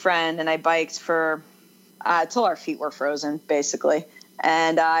with a friend, and I biked for till our feet were frozen, basically.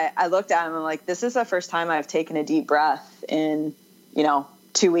 And I looked at him, and I'm like, this is the first time I've taken a deep breath in,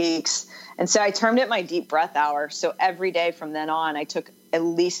 2 weeks. And so I termed it my deep breath hour. So every day from then on, I took at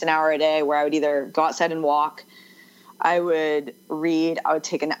least an hour a day where I would either go outside and walk, I would read,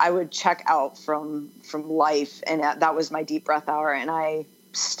 I would check out from life. And that was my deep breath hour. And I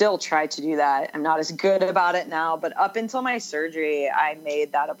still try to do that. I'm not as good about it now, but up until my surgery, I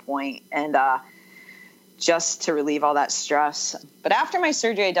made that a point, and just to relieve all that stress. But after my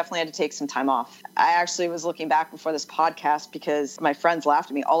surgery, I definitely had to take some time off. I actually was looking back before this podcast because my friends laughed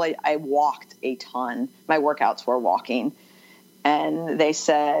at me. I walked a ton. My workouts were walking. And they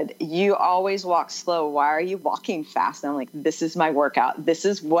said, you always walk slow. Why are you walking fast? And I'm like, this is my workout. This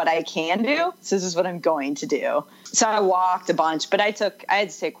is what I can do. This is what I'm going to do. So I walked a bunch, but I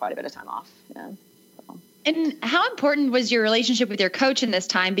had to take quite a bit of time off. Yeah. And how important was your relationship with your coach in this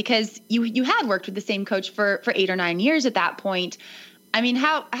time? Because you had worked with the same coach for 8 or 9 years at that point. I mean,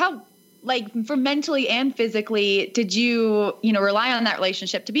 how like for mentally and physically, did you rely on that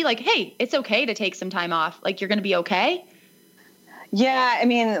relationship to be like, hey, it's okay to take some time off. Like, you're going to be okay. Yeah. I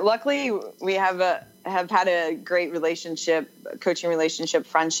mean, luckily we have had a great relationship, coaching relationship,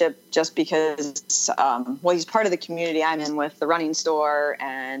 friendship, just because, he's part of the community I'm in with the running store.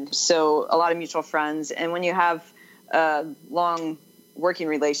 And so a lot of mutual friends. And when you have a long working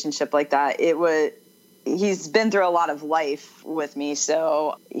relationship like that, he's been through a lot of life with me.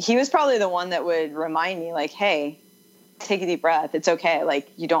 So he was probably the one that would remind me, like, hey, take a deep breath. It's okay.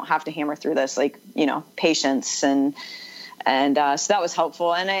 Like, you don't have to hammer through this, like, patience. And so that was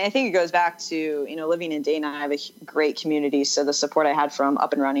helpful. And I think it goes back to, living in Dayton, I have a great community. So the support I had from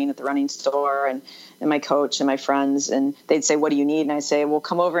Up and Running at the running store and my coach and my friends, and they'd say, what do you need? And I'd say, well,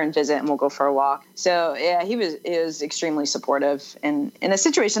 come over and visit and we'll go for a walk. So yeah, he was extremely supportive, and in a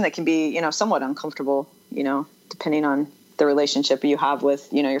situation that can be, somewhat uncomfortable, depending on the relationship you have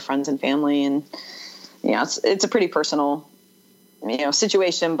with, your friends and family. And, it's a pretty personal,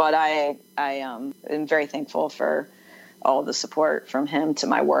 situation, but I am very thankful for all the support from him to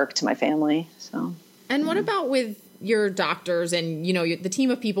my work, to my family. So, and what about with your doctors and, the team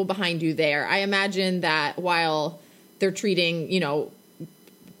of people behind you there? I imagine that while they're treating,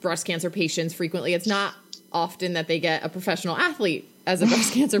 breast cancer patients frequently, it's not often that they get a professional athlete as a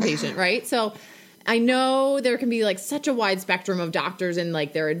breast cancer patient, right? So I know there can be like such a wide spectrum of doctors and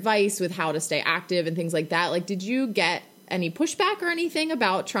like their advice with how to stay active and things like that. Like, did you get any pushback or anything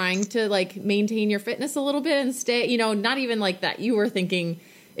about trying to like maintain your fitness a little bit and stay, not even like that you were thinking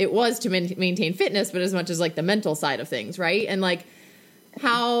it was to maintain fitness, but as much as like the mental side of things, right? And like,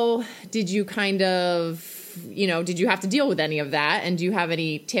 how did you kind of, did you have to deal with any of that? And do you have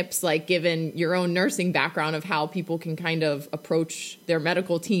any tips, like given your own nursing background, of how people can kind of approach their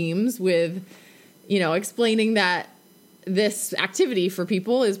medical teams with, explaining that this activity for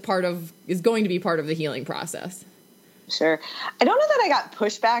people is going to be part of the healing process? Sure. I don't know that I got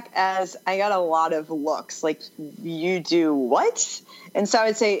pushback, as I got a lot of looks like, you do what? And so I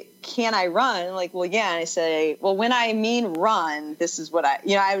would say, can I run? Like, well, yeah. And I say, well, when I mean run, this is what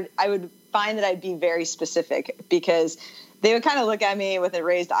I would find that I'd be very specific, because they would kind of look at me with a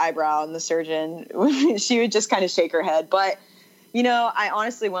raised eyebrow, and the surgeon, she would just kind of shake her head. But, I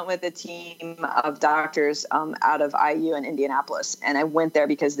honestly went with a team of doctors out of IU in Indianapolis. And I went there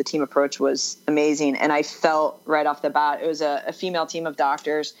because the team approach was amazing. And I felt right off the bat, it was a female team of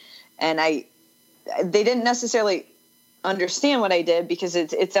doctors. And they didn't necessarily understand what I did, because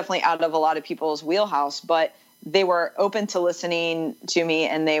it's definitely out of a lot of people's wheelhouse, but they were open to listening to me,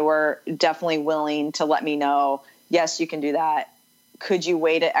 and they were definitely willing to let me know, yes, you can do that. Could you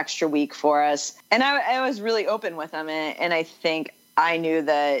wait an extra week for us? And I was really open with them. And I think I knew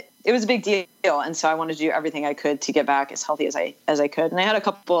that it was a big deal. And so I wanted to do everything I could to get back as healthy as I could. And I had a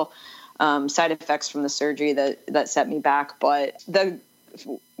couple side effects from the surgery that set me back. But the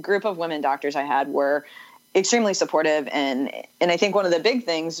group of women doctors I had were extremely supportive. And I think one of the big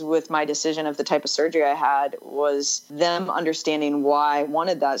things with my decision of the type of surgery I had was them understanding why I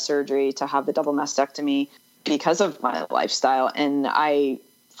wanted that surgery, to have the double mastectomy, because of my lifestyle. And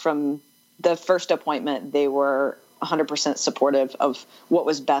from the first appointment, they were 100% supportive of what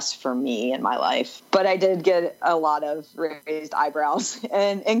was best for me in my life. But I did get a lot of raised eyebrows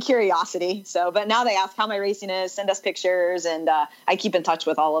and curiosity. So, but now they ask how my racing is, send us pictures, and I keep in touch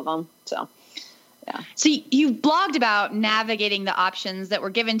with all of them. So, yeah. So you've blogged about navigating the options that were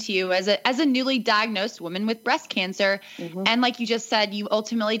given to you as a newly diagnosed woman with breast cancer. Mm-hmm. And like you just said, you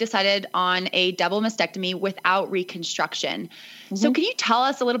ultimately decided on a double mastectomy without reconstruction. Mm-hmm. So can you tell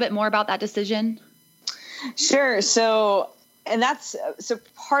us a little bit more about that decision? Sure. So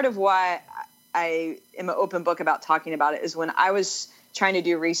part of why I am an open book about talking about it is when I was trying to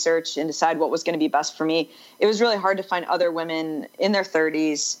do research and decide what was going to be best for me, it was really hard to find other women in their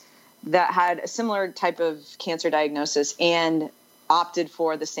 30s that had a similar type of cancer diagnosis and opted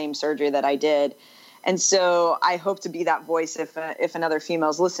for the same surgery that I did. And so I hope to be that voice if another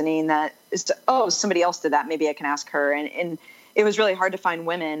female's listening that is, somebody else did that, maybe I can ask her. And it was really hard to find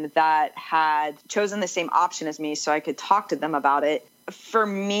women that had chosen the same option as me so I could talk to them about it. For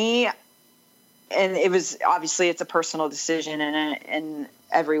me, and it was obviously it's a personal decision, and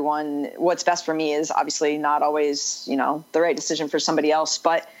everyone, what's best for me is obviously not always, the right decision for somebody else.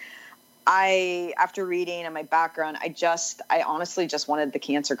 But after reading and my background, I honestly just wanted the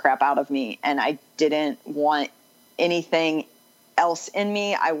cancer crap out of me, and I didn't want anything else in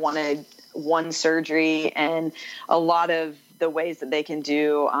me. I wanted one surgery, and a lot of the ways that they can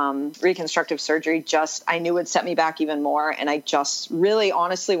do reconstructive surgery I knew would set me back even more. And I just really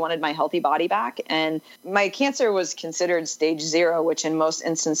honestly wanted my healthy body back. And my cancer was considered stage 0, which in most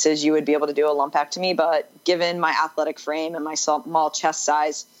instances you would be able to do a lumpectomy. But given my athletic frame and my small chest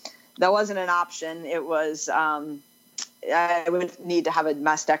size, that wasn't an option. It was, I would need to have a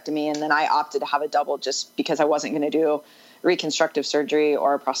mastectomy, and then I opted to have a double just because I wasn't going to do reconstructive surgery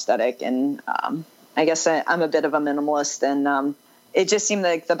or a prosthetic. And I guess I'm a bit of a minimalist, and it just seemed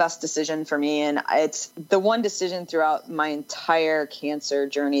like the best decision for me. And it's the one decision throughout my entire cancer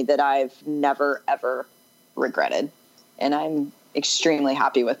journey that I've never, ever regretted. And I'm extremely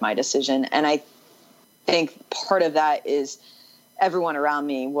happy with my decision. And I think part of that is everyone around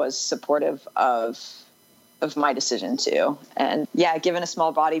me was supportive of my decision too. And yeah, given a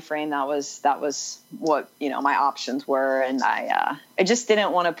small body frame, that was what, my options were. And I just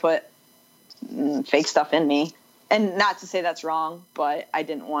didn't want to put fake stuff in me. And not to say that's wrong, but I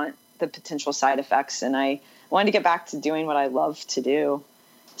didn't want the potential side effects. And I wanted to get back to doing what I love to do.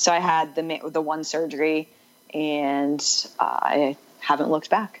 So I had the one surgery, and I haven't looked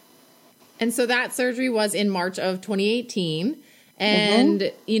back. And so that surgery was in March of 2018.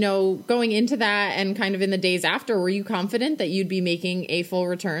 And, going into that and kind of in the days after, were you confident that you'd be making a full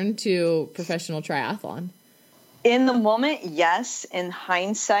return to professional triathlon? In the moment, yes. In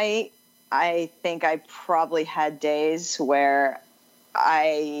hindsight, I think I probably had days where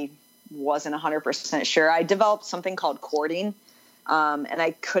I wasn't 100% sure. I developed something called cording, and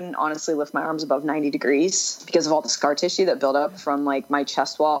I couldn't honestly lift my arms above 90 degrees because of all the scar tissue that built up from my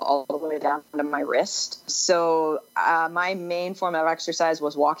chest wall all the way down to my wrist. So my main form of exercise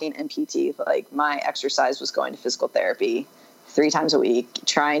was walking and PT. My exercise was going to physical therapy 3 times a week,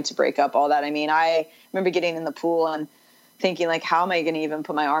 trying to break up all that. I mean, I remember getting in the pool and thinking how am I going to even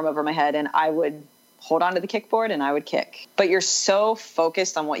put my arm over my head? And I would hold onto the kickboard and I would kick. But you're so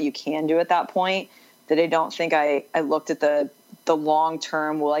focused on what you can do at that point that I don't think I looked at the long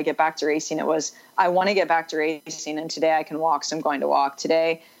term. Will I get back to racing? It was, I want to get back to racing, and today I can walk, so I'm going to walk.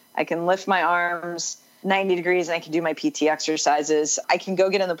 Today I can lift my arms 90 degrees and I can do my PT exercises. I can go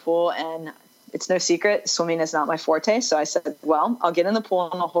get in the pool, and it's no secret, swimming is not my forte. So I said, well, I'll get in the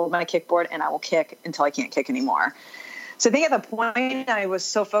pool and I'll hold my kickboard and I will kick until I can't kick anymore. So I think at the point I was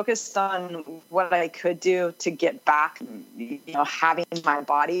so focused on what I could do to get back, having my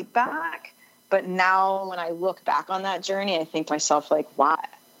body back. But now when I look back on that journey, I think to myself, like, wow,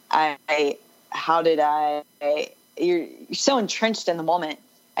 you're so entrenched in the moment.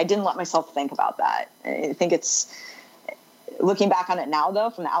 I didn't let myself think about that. I think it's, looking back on it now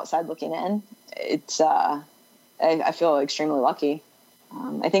though, from the outside looking in, it's, I feel extremely lucky.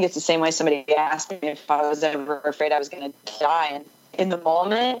 I think it's the same way somebody asked me if I was ever afraid I was going to die. And in the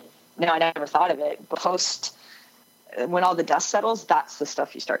moment, no, I never thought of it. But when all the dust settles, that's the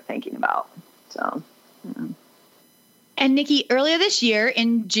stuff you start thinking about. So, yeah. And Nikki, earlier this year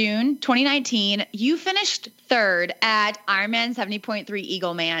in June 2019, you finished third at Ironman 70.3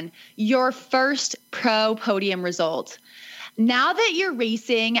 Eagleman, your first pro podium result. Now that you're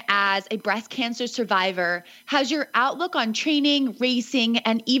racing as a breast cancer survivor, has your outlook on training, racing,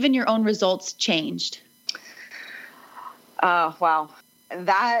 and even your own results changed? Wow.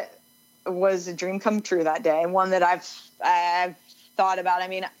 That was a dream come true that day. One that I've thought about. I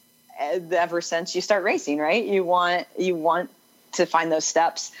mean, ever since you start racing, right? You want to find those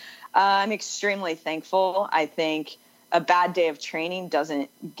steps. I'm extremely thankful. I think a bad day of training doesn't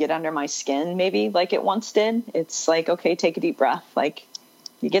get under my skin maybe like it once did. It's like, okay, take a deep breath. Like,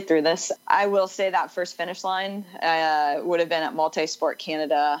 you get through this. I will say that first finish line would have been at Multisport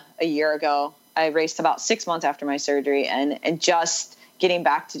Canada a year ago. I raced about 6 months after my surgery, and just getting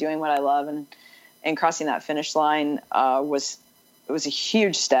back to doing what I love and crossing that finish line was a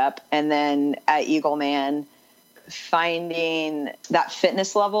huge step. And then at Eagleman, finding that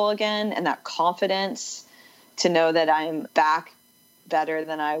fitness level again and that confidence to know that I'm back better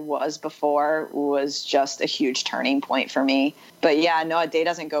than I was before was just a huge turning point for me. But yeah, no, a day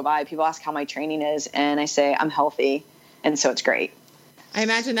doesn't go by. People ask how my training is, and I say I'm healthy, and so it's great. I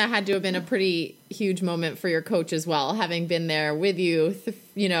imagine that had to have been a pretty huge moment for your coach as well, having been there with you,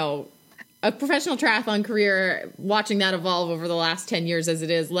 a professional triathlon career, watching that evolve over the last 10 years as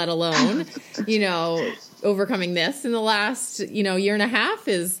it is, let alone, overcoming this in the last, year and a half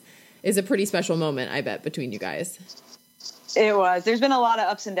is a pretty special moment, I bet, between you guys. It was. There's been a lot of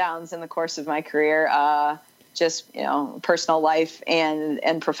ups and downs in the course of my career, just, personal life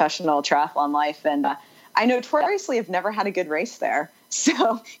and professional triathlon life. And I notoriously have never had a good race there.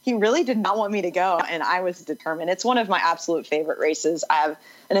 So he really did not want me to go, and I was determined. It's one of my absolute favorite races. I have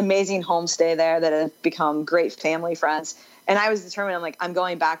an amazing homestay there that have become great family friends. And I was determined. I'm like, I'm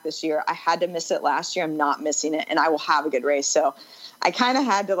going back this year. I had to miss it last year. I'm not missing it, and I will have a good race. So I kind of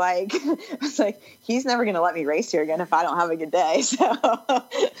had to I was like, he's never going to let me race here again if I don't have a good day. So,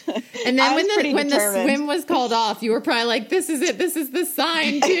 and then when the swim was called off, you were probably like, this is it. This is the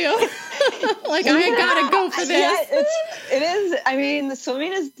sign too. Like, I got to go for this. Yeah, it is. I mean, the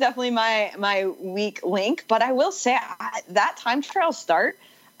swimming is definitely my weak link, but I will say that time trial start,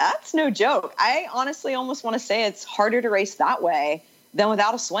 that's no joke. I honestly almost want to say it's harder to race that way than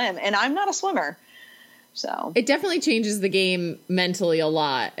without a swim. And I'm not a swimmer. So it definitely changes the game mentally a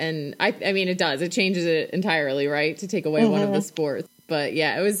lot. And I mean, it does. It changes it entirely, right? To take away one of the sports. But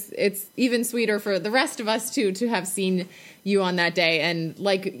yeah, it's even sweeter for the rest of us too, to have seen you on that day. And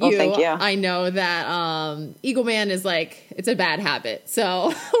like thank you. I know that Eagleman is it's a bad habit.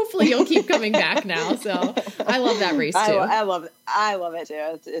 So hopefully you'll keep coming back now. So I love that race too. I love it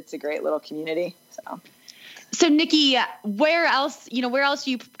too. It's a great little community. So Nikki, where else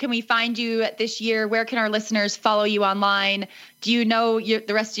can we find you this year? Where can our listeners follow you online? Do you know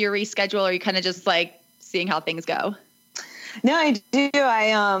the rest of your race schedule, or are you kind of just seeing how things go? No, I do.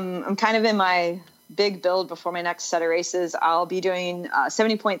 I'm kind of in my big build before my next set of races. I'll be doing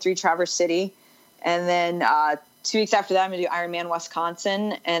 70.3 Traverse City, and then 2 weeks after that, I'm going to do Ironman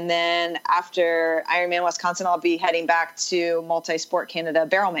Wisconsin, and then after Ironman Wisconsin, I'll be heading back to Multisport Canada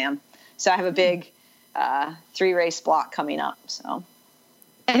Barrelman. So I have a big 3-race block coming up. So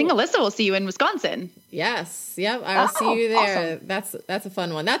I think Alyssa will see you in Wisconsin. Yes. Yep. I will see you there. Awesome. That's a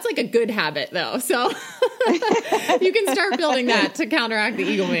fun one. That's a good habit though. So you can start building that to counteract the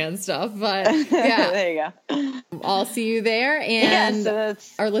Eagleman stuff. But yeah, there you go. I'll see you there. And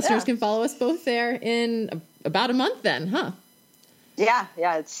our listeners can follow us both there in about a month then, huh? Yeah.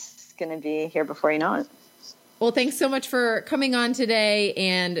 It's going to be here before you know it. Well, thanks so much for coming on today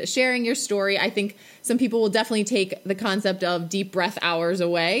and sharing your story. I think some people will definitely take the concept of deep breath hours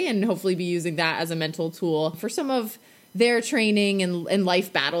away and hopefully be using that as a mental tool for some of their training and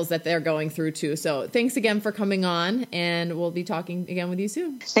life battles that they're going through too. So thanks again for coming on, and we'll be talking again with you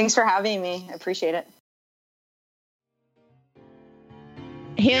soon. Thanks for having me. I appreciate it.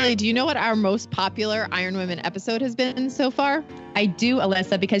 Haley, do you know what our most popular Iron Women episode has been so far? I do,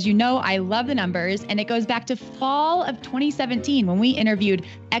 Alyssa, because you know I love the numbers, and it goes back to fall of 2017 when we interviewed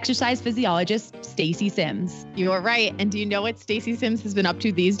exercise physiologist Stacy Sims. You're right. And do you know what Stacy Sims has been up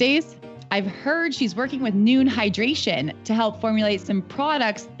to these days? I've heard she's working with Noon Hydration to help formulate some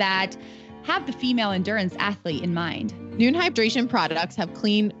products that have the female endurance athlete in mind. Noon Hydration products have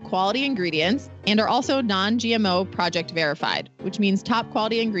clean, quality ingredients and are also non-GMO project verified, which means top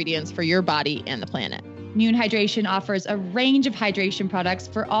quality ingredients for your body and the planet. Noon Hydration offers a range of hydration products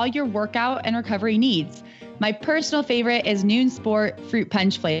for all your workout and recovery needs. My personal favorite is Noon Sport Fruit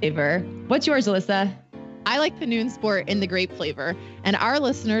Punch flavor. What's yours, Alyssa? I like the Noon Sport in the grape flavor, and our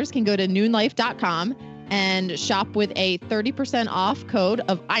listeners can go to noonlife.com and shop with a 30% off code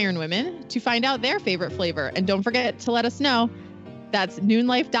of Iron Women to find out their favorite flavor. And don't forget to let us know. That's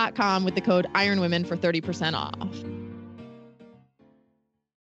noonlife.com with the code Iron Women for 30% off.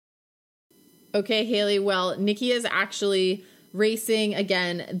 Okay, Haley. Well, Nikki is actually racing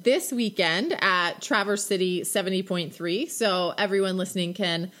again this weekend at Traverse City 70.3. So everyone listening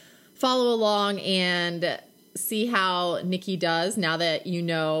can follow along and see how Nikki does now that you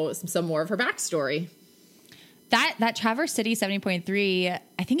know some more of her backstory. That Traverse City 70.3,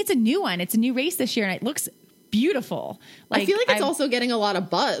 I think it's a new one. It's a new race this year, and it looks beautiful. I feel like it's also getting a lot of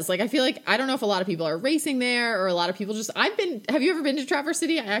buzz. Like, I feel like, I don't know if a lot of people are racing there or a lot of people just, have you ever been to Traverse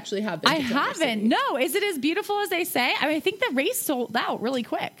City? I actually have been to Traverse City. I haven't. No. Is it as beautiful as they say? I mean, I think the race sold out really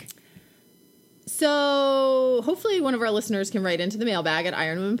quick. So hopefully one of our listeners can write into the mailbag at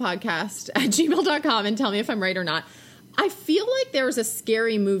ironwomenpodcast@gmail.com and tell me if I'm right or not. I feel like there was a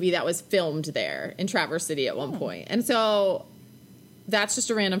scary movie that was filmed there in Traverse City at one point. And so that's just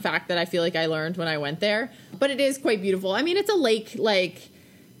a random fact that I feel like I learned when I went there. But it is quite beautiful. I mean, it's a lake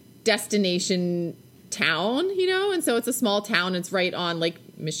destination town, you know? And so it's a small town. It's right on Lake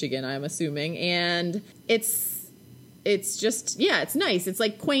Michigan, I'm assuming. And it's just, yeah, it's nice. It's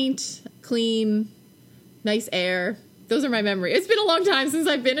like quaint, clean, nice air. Those are my memories. It's been a long time since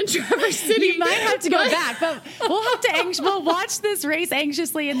I've been in Traverse City. You might have to go back, but we'll have to we'll watch this race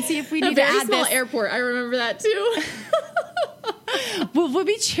anxiously and see if we need to add this. A very small airport. I remember that too. We'll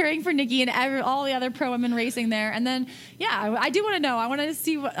be cheering for Nikki and all the other pro women racing there. And then, yeah, I do want to know. I want to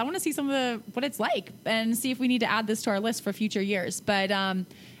see some of what it's like and see if we need to add this to our list for future years. But and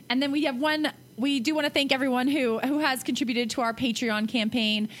then we have one. We do want to thank everyone who has contributed to our Patreon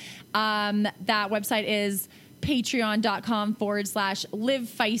campaign. That website is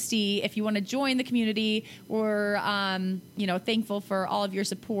patreon.com/livefeisty. If you want to join the community, we're thankful for all of your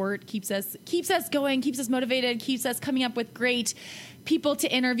support. Keeps us going, keeps us motivated, keeps us coming up with great people to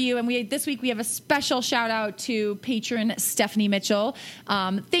interview. And this week we have a special shout out to patron Stephanie Mitchell.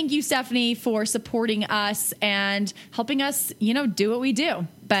 Thank you, Stephanie, for supporting us and helping us, do what we do.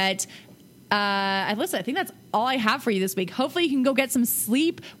 But Alyssa, I think that's all I have for you this week. Hopefully you can go get some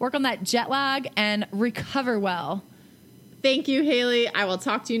sleep, work on that jet lag, and recover well. Thank you, Haley. I will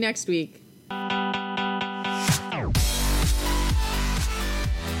talk to you next week.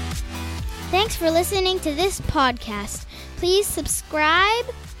 Thanks for listening to this podcast. Please subscribe,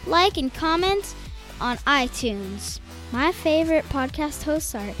 like, and comment on iTunes. My favorite podcast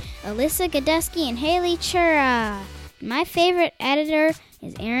hosts are Alyssa Godesky and Haley Chura. My favorite editor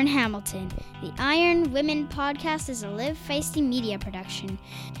is Aaron Hamilton. The Iron Women podcast is a Live Feisty media production.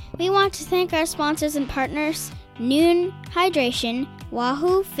 We want to thank our sponsors and partners, Noon Hydration,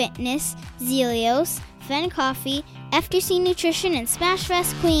 Wahoo Fitness, Zelios, Fen Coffee, FTC Nutrition, and Smash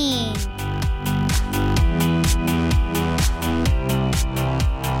Fest Queen.